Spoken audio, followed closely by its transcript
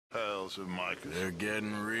House of Micah? They're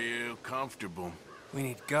getting real comfortable. We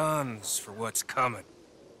need guns for what's coming.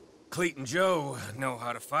 Cleet and Joe know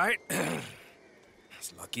how to fight.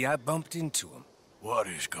 It's lucky I bumped into them. What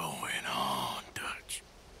is going on, Dutch?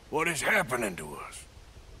 What is happening to us?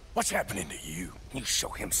 What's happening to you? You show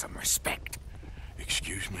him some respect.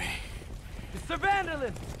 Excuse me? Mr.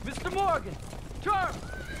 Vanderlyn! Mr. Morgan! Charles!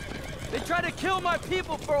 They try to kill my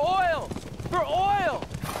people for oil! For oil!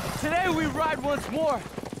 Today we ride once more!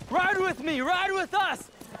 Ride with me! Ride with us!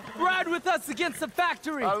 Ride with us against the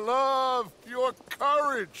factory! I love your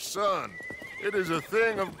courage, son. It is a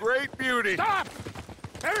thing of great beauty. Stop!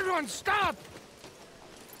 Everyone stop!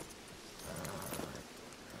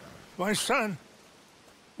 My son.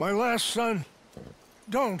 My last son.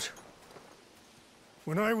 Don't.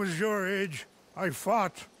 When I was your age, I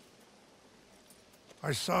fought.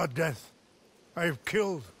 I saw death. I have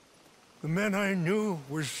killed. The men I knew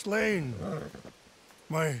were slain.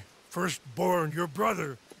 My firstborn, your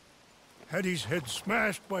brother, had his head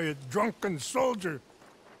smashed by a drunken soldier.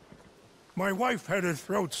 My wife had her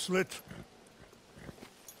throat slit.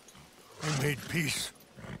 I made peace.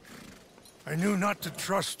 I knew not to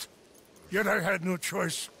trust, yet I had no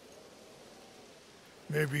choice.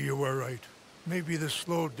 Maybe you were right. Maybe the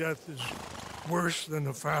slow death is worse than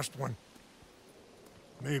the fast one.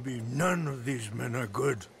 Maybe none of these men are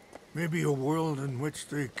good. Maybe a world in which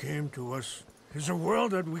they came to us is a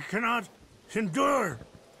world that we cannot endure.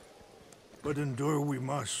 But endure we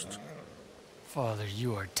must. Father,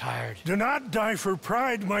 you are tired. Do not die for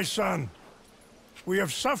pride, my son. We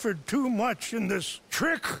have suffered too much in this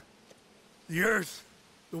trick. The earth,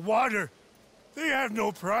 the water, they have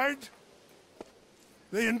no pride.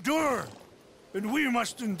 They endure, and we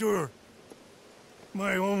must endure.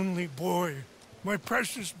 My only boy, my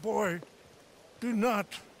precious boy, do not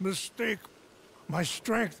mistake my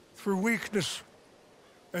strength for weakness.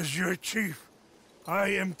 As your chief, I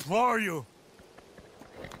implore you.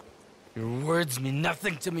 Your words mean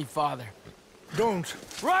nothing to me, Father. Don't.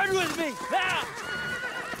 Ride with me! Now!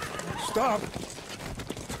 Stop.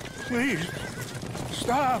 Please.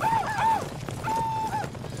 Stop.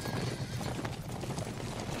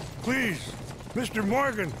 Please, Mr.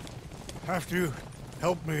 Morgan. Have to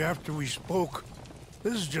help me after we spoke.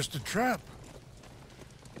 This is just a trap.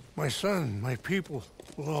 My son, my people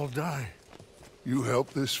will all die. You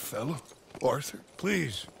help this fellow, Arthur?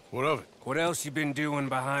 Please. What of it? What else you been doing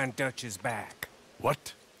behind Dutch's back?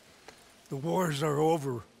 What? The wars are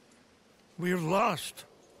over. We have lost.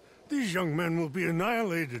 These young men will be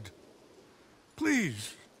annihilated.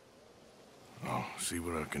 Please. I'll see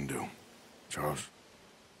what I can do. Charles?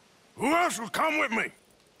 Who else will come with me?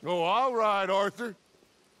 Oh, all right, Arthur.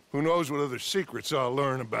 Who knows what other secrets I'll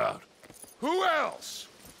learn about? Who else?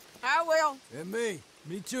 I will. And me.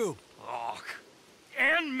 Me too. Oh,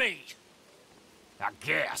 and me. I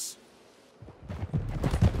guess.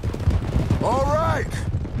 All right.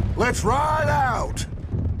 Let's ride out.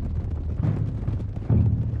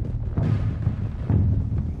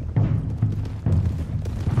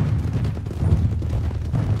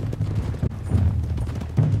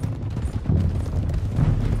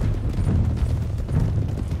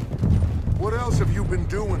 What else have you been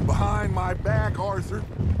doing behind my back, Arthur?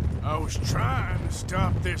 I was trying to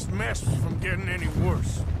stop this mess from getting any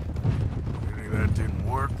worse. Really, that didn't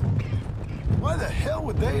work. Why the hell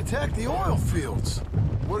would they attack the oil fields?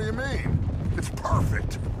 What do you mean? It's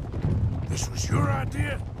perfect. This was your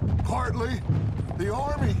idea? Partly. The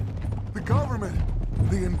army, the government,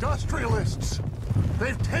 the industrialists.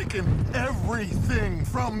 They've taken everything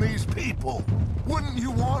from these people. Wouldn't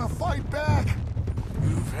you want to fight back?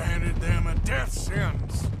 You've handed them a death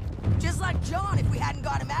sentence. Just like John if we hadn't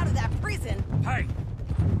got him out of that prison. Hey,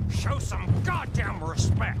 show some goddamn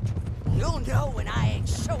respect. You'll know when I ain't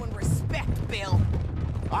showing respect, Bill.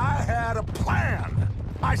 I had a plan.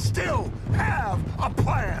 I still have a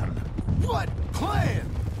plan. What plan?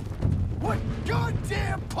 What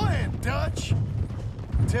goddamn plan, Dutch?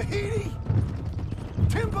 Tahiti?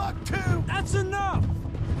 Timbuktu? That's enough!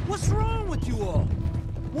 What's wrong with you all?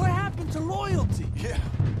 What happened to loyalty? Yeah.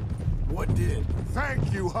 What did?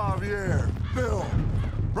 Thank you, Javier. Bill,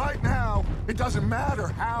 right now, it doesn't matter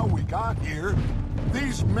how we got here.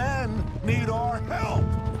 These men need our help.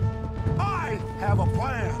 I have a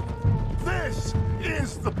plan. This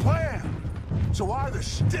is the plan. So either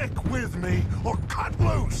stick with me or cut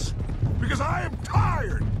loose. Because I am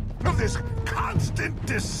tired of this constant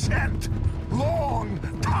descent. Long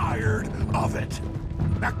tired of it.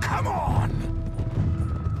 Now come on!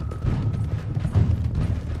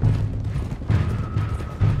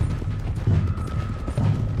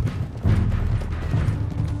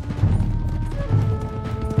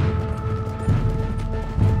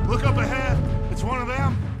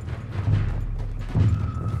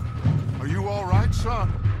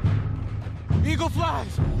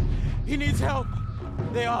 Flies! He needs help.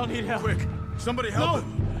 They all need help. Quick, somebody help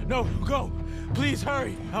him. No, go. Please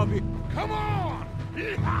hurry. I'll be... Come on!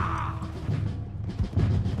 Yeehaw!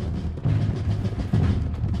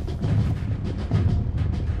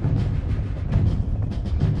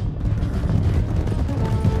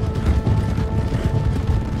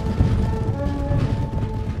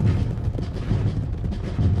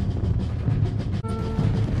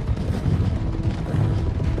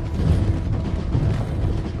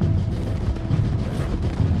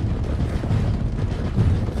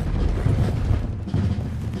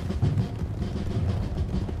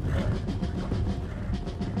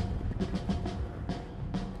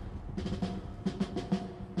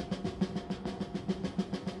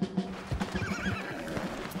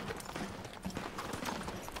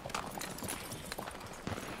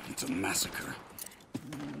 It's a massacre.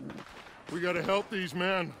 We gotta help these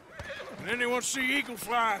men. Can anyone see eagle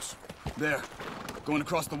flies? There, going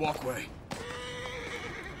across the walkway.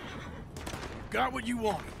 Got what you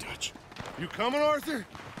wanted, Dutch. You coming, Arthur?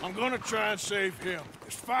 I'm gonna try and save him.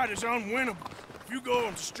 This fight is unwinnable. If you go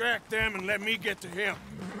and distract them and let me get to him.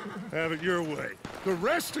 Have it your way. The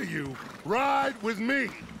rest of you, ride with me.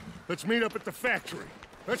 Let's meet up at the factory.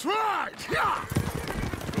 Let's ride! Yeah!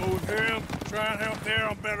 Go with him. Try and help there.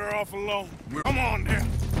 I'm better off alone. Come on, then.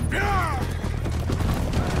 Yeah!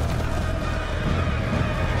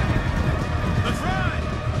 Let's ride!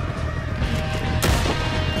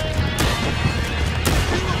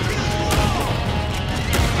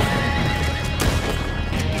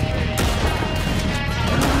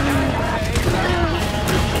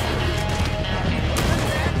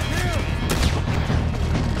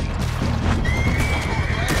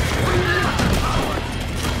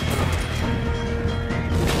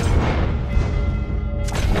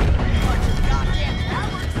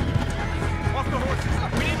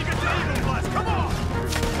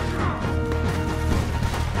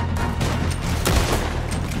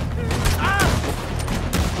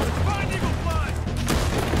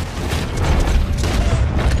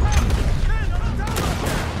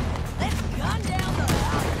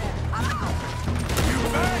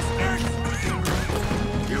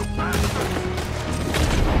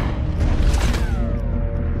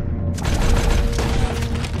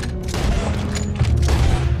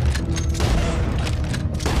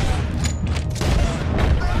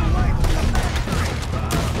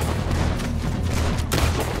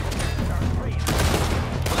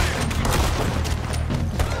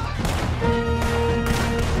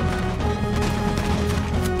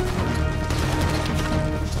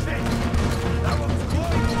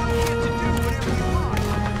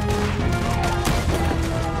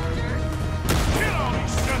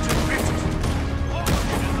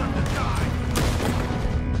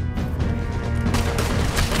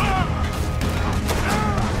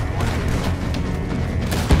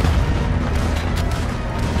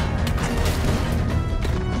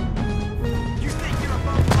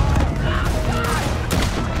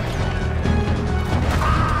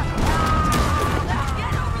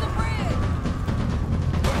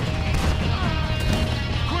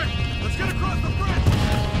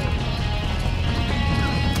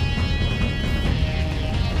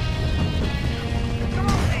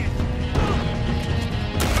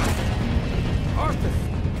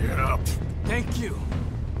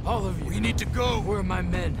 Where are my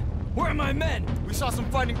men? Where are my men? We saw some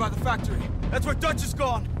fighting by the factory. That's where Dutch is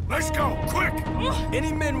gone. Let's go, quick!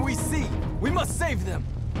 Any men we see, we must save them.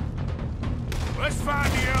 Let's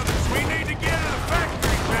find the others. We need to get to the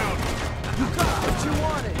factory building. You got what you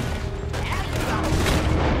wanted.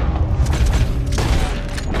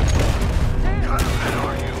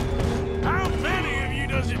 How many of you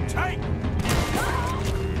does it take?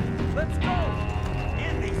 Let's go!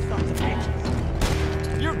 In these sons of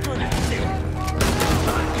bitches. You're good at shit.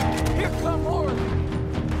 Here come more of them.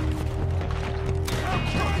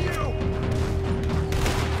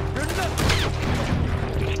 You're nothing.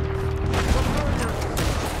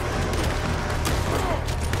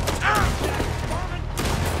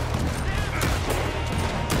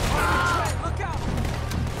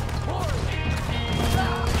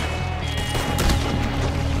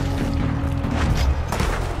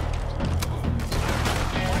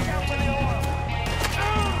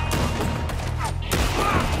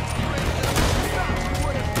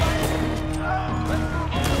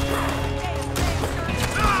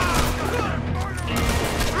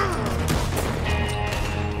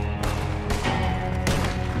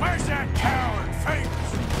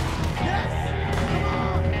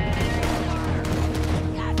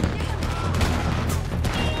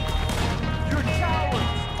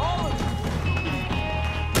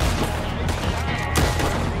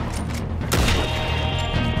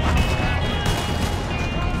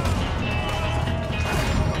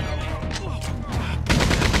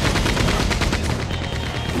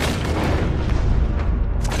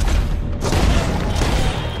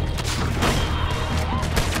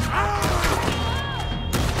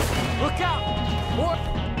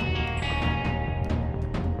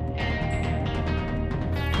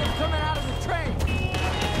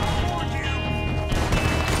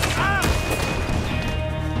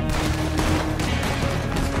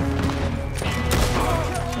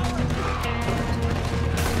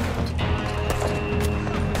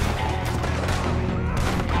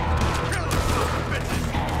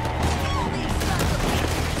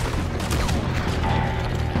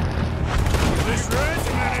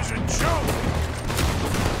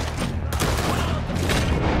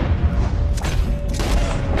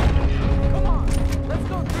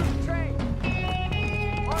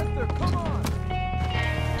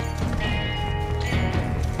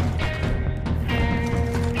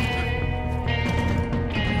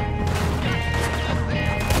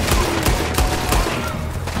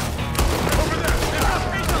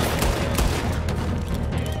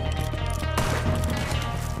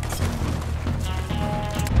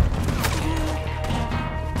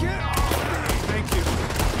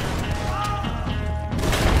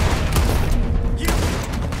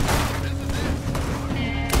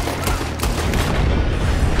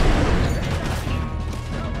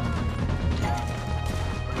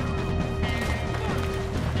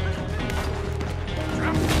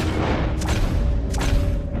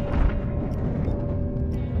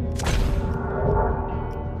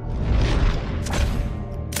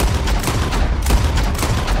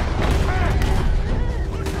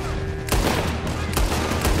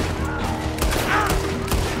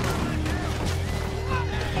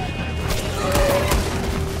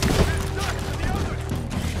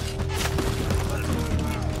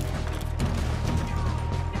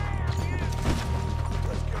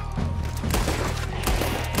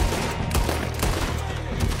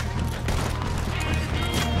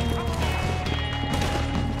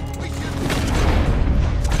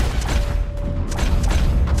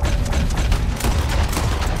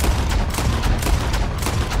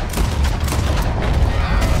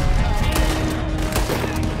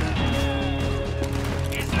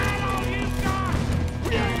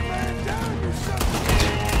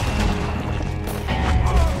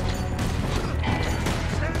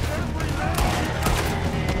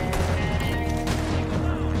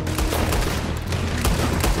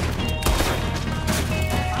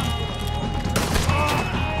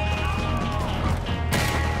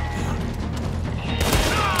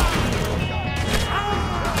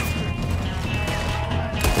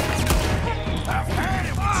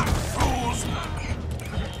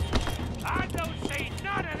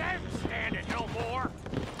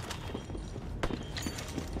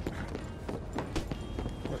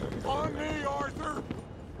 On me, Arthur!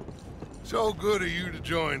 So good of you to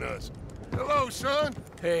join us. Hello, son.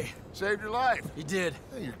 Hey, Saved your life. you did.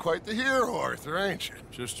 Hey, you're quite the hero, Arthur, ain't you?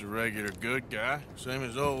 Just a regular good guy, same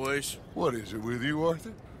as always. What is it with you,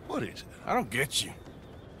 Arthur? What is it? I don't get you.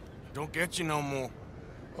 Don't get you no more.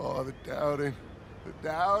 Oh, the doubting. The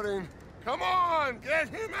doubting. Come on, get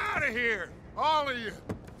him out of here. All of you.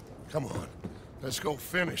 Come on. Let's go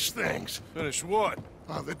finish things. Finish what?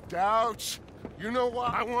 Oh, the doubts. You know why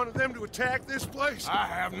I wanted them to attack this place? I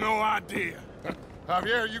have no idea.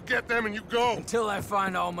 Javier, you get them and you go. Until I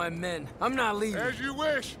find all my men, I'm not leaving. As you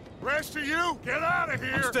wish. Rest of you, get out of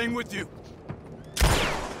here. I'm staying with you.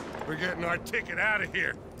 We're getting our ticket out of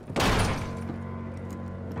here.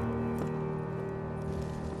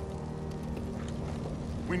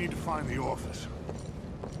 We need to find the office.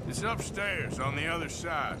 It's upstairs on the other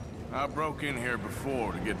side. I broke in here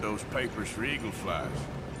before to get those papers for Eagle Flies.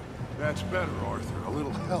 That's better, Arthur. A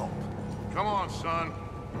little help. Come on, son.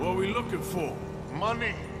 What are we looking for?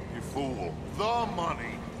 Money, you fool. The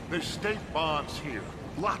money. There's state bonds here.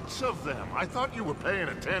 Lots of them. I thought you were paying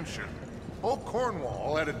attention. Old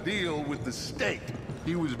Cornwall had a deal with the state.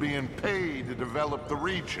 He was being paid to develop the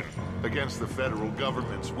region against the federal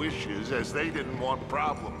government's wishes, as they didn't want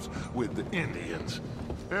problems with the Indians.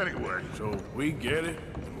 Anyway. So we get it,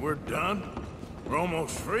 and we're done? We're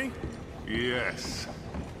almost free? Yes.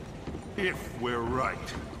 If we're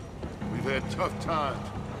right. We've had tough times.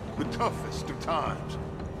 The toughest of times.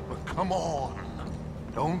 But come on.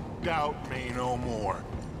 Don't doubt me no more.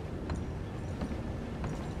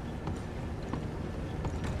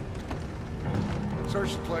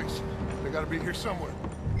 Search the place. They gotta be here somewhere.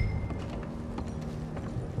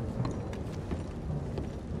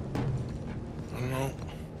 No.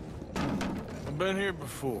 I've been here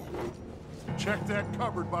before. Check that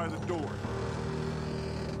cupboard by the door.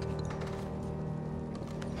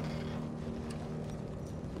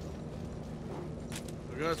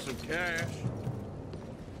 I got some cash.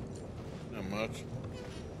 Not much.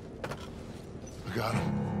 I got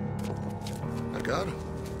him. I got him.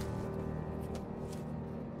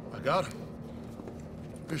 I got him.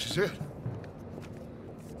 This is it.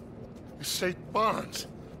 It's state bonds.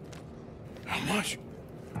 How much?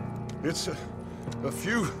 It's a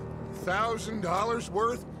few $1,000s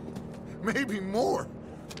worth, maybe more.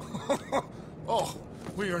 Oh,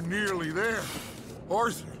 we are nearly there.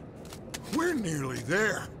 Arthur, we're nearly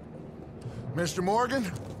there. Mr.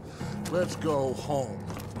 Morgan, let's go home.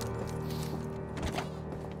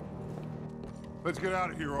 Let's get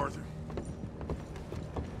out of here, Arthur.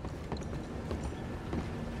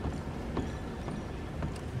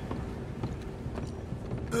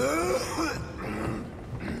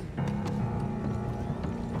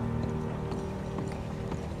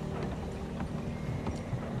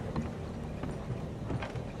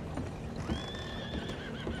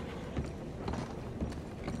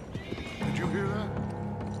 Did you hear that?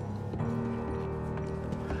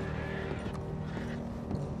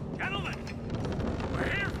 Gentlemen, we're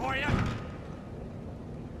here for you.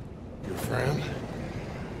 Your friend?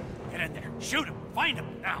 Get in there. Shoot him. Find him.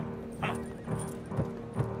 Now.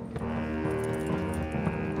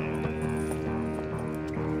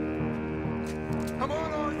 Come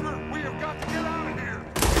on, Arthur! We have got to get out of here!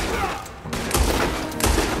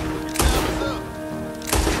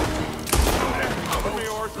 Cover me,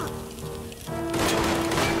 Arthur!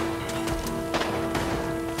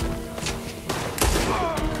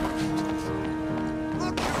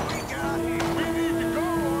 Look what we got here! We need to go,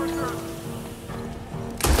 Arthur!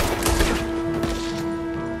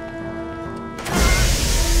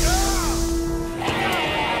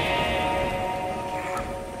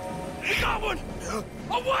 We got one!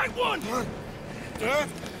 A white one! Dad?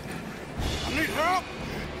 I need help!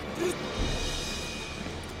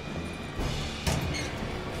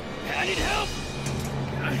 I need help!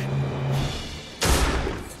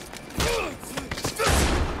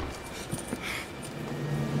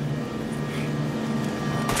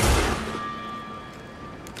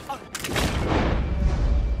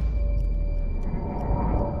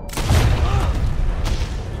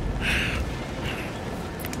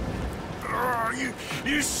 Oh,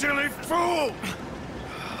 you silly fool!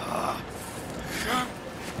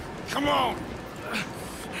 Come on!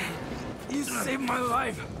 You saved my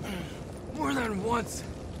life. More than once.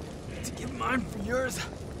 To give mine for yours.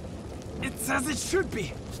 It's as it should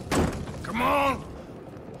be. Come on!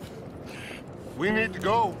 We need to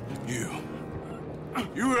go. You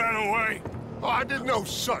ran away. Oh, I did no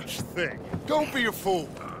such thing. Don't be a fool.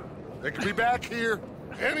 They could be back here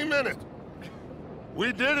any minute.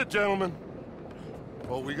 We did it, gentlemen.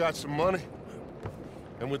 Well, we got some money.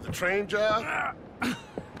 And with the train job,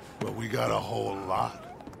 But we got a whole lot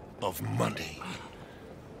of money.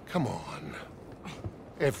 Come on.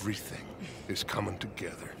 Everything is coming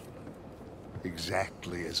together.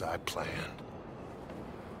 Exactly as I planned.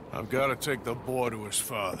 I've got to take the boy to his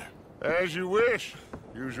father. As you wish.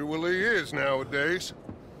 Usually is nowadays.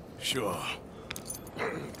 Sure.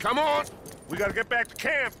 Come on! We gotta get back to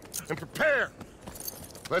camp and prepare.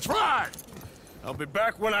 Let's ride! I'll be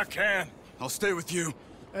back when I can. I'll stay with you.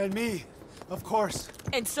 And me, of course.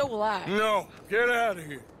 And so will I. No, get out of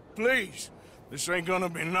here. Please. This ain't gonna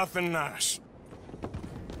be nothing nice.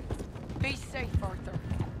 Be safe, Arthur.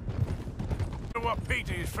 Do up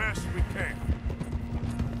Petey as fast as we can.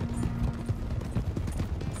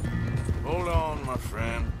 Hold on, my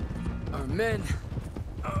friend. Our men...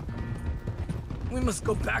 we must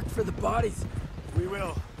go back for the bodies. We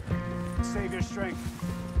will. Save your strength.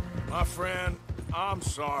 My friend, I'm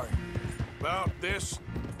sorry. About this.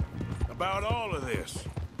 About all of this.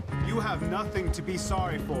 You have nothing to be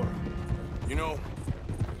sorry for. You know,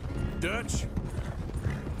 Dutch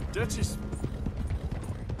is...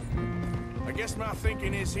 I guess my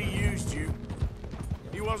thinking is he used you.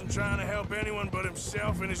 He wasn't trying to help anyone but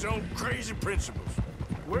himself and his own crazy principles.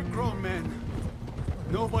 We're grown men.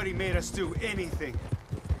 Nobody made us do anything.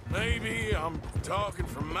 Maybe I'm talking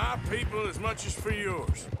for my people as much as for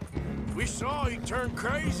yours. We saw he turned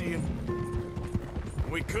crazy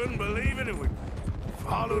and we couldn't believe it and we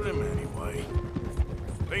followed him anyway.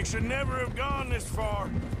 Things should never have gone this far.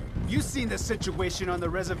 You seen the situation on the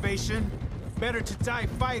reservation? Better to die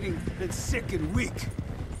fighting than sick and weak.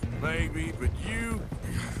 Maybe, but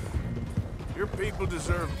your people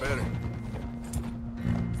deserve better.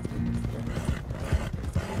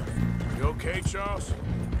 You okay, Charles?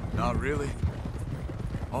 Not really.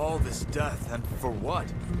 All this death, and for what?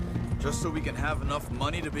 Just so we can have enough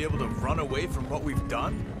money to be able to run away from what we've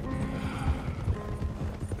done?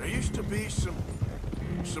 There used to be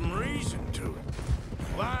some reason to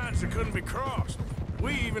it. Lines that couldn't be crossed.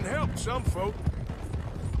 We even helped some folk.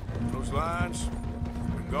 Those lines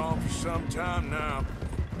have been gone for some time now.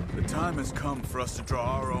 The time has come for us to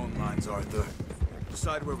draw our own lines, Arthur.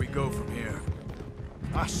 Decide where we go from here.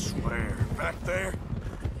 I swear, back there,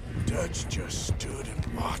 Dutch just stood and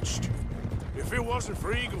watched. If it wasn't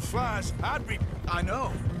for Eagle Flies, I'd be... I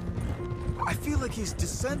know. I feel like he's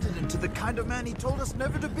descended into the kind of man he told us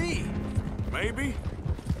never to be. Maybe.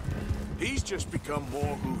 He's just become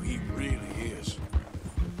more who he really is.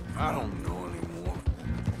 I don't know anymore.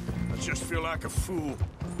 I just feel like a fool.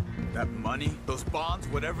 That money, those bonds,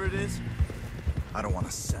 whatever it is, I don't want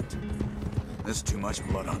a cent. There's too much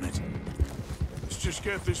blood on it. Let's just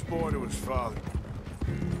get this boy to his father.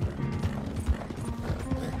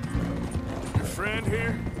 Your friend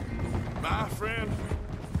here, my friend,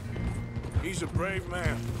 he's a brave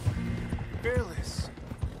man. Fearless.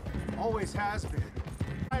 Always has been.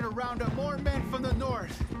 Trying to round up more men from the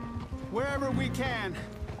north. Wherever we can.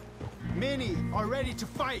 Many are ready to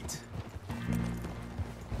fight.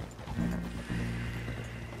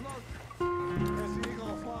 There's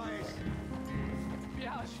Eagle Flies.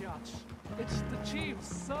 Biashiach. It's the chief's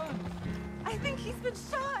son. I think he's been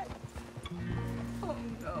shot. Oh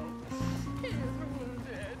no. He is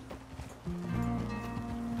wounded.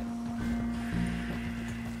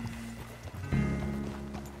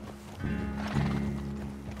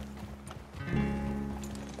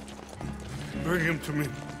 Bring him to me.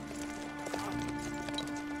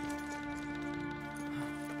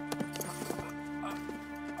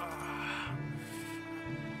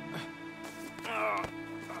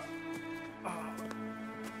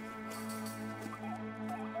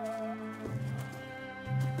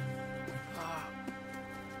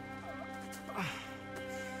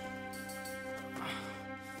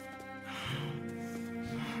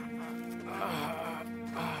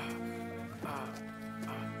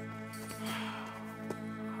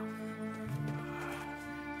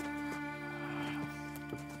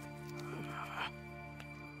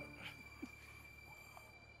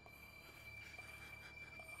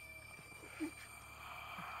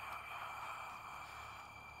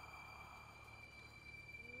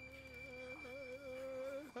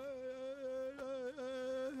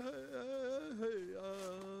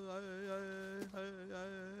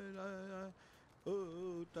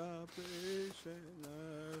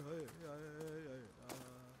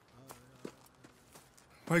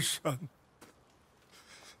 My son.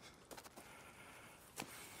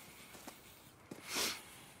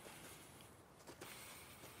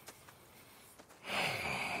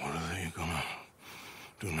 What are they gonna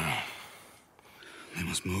do now? They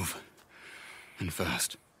must move. And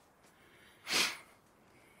fast.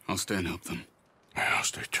 I'll stay and help them. Yeah, I'll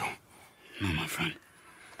stay too. No, my friend.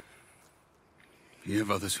 You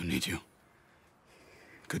have others who need you.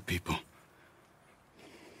 Good people.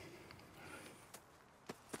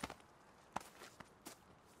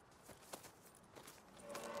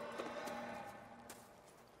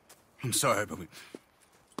 I'm sorry, but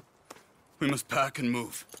we must pack and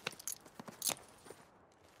move.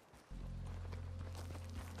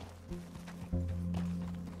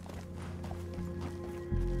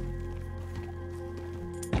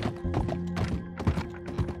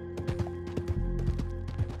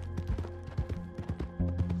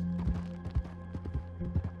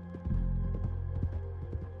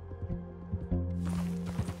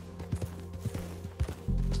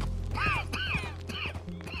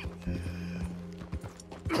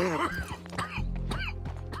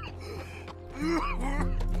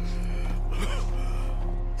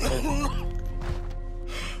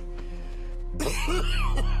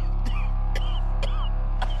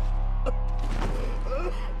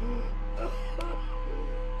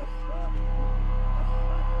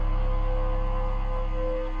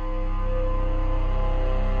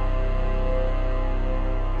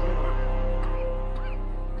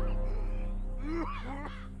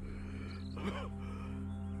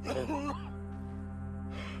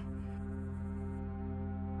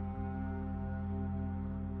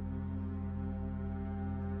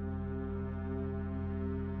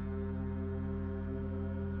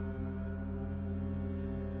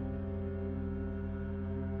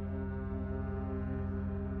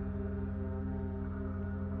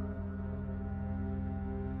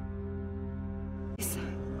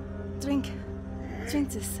 Drink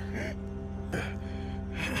this.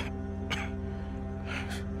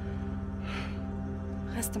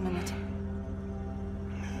 Rest a minute.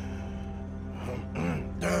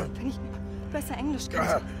 Wenn ich besser Englisch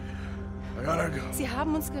könnte. Sie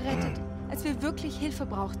haben uns gerettet, als wir wirklich Hilfe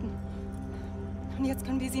brauchten. Und jetzt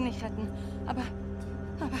können wir sie nicht retten. Aber...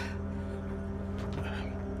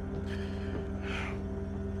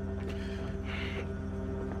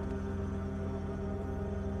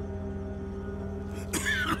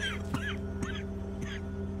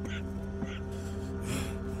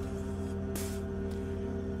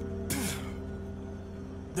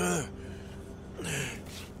 Ugh.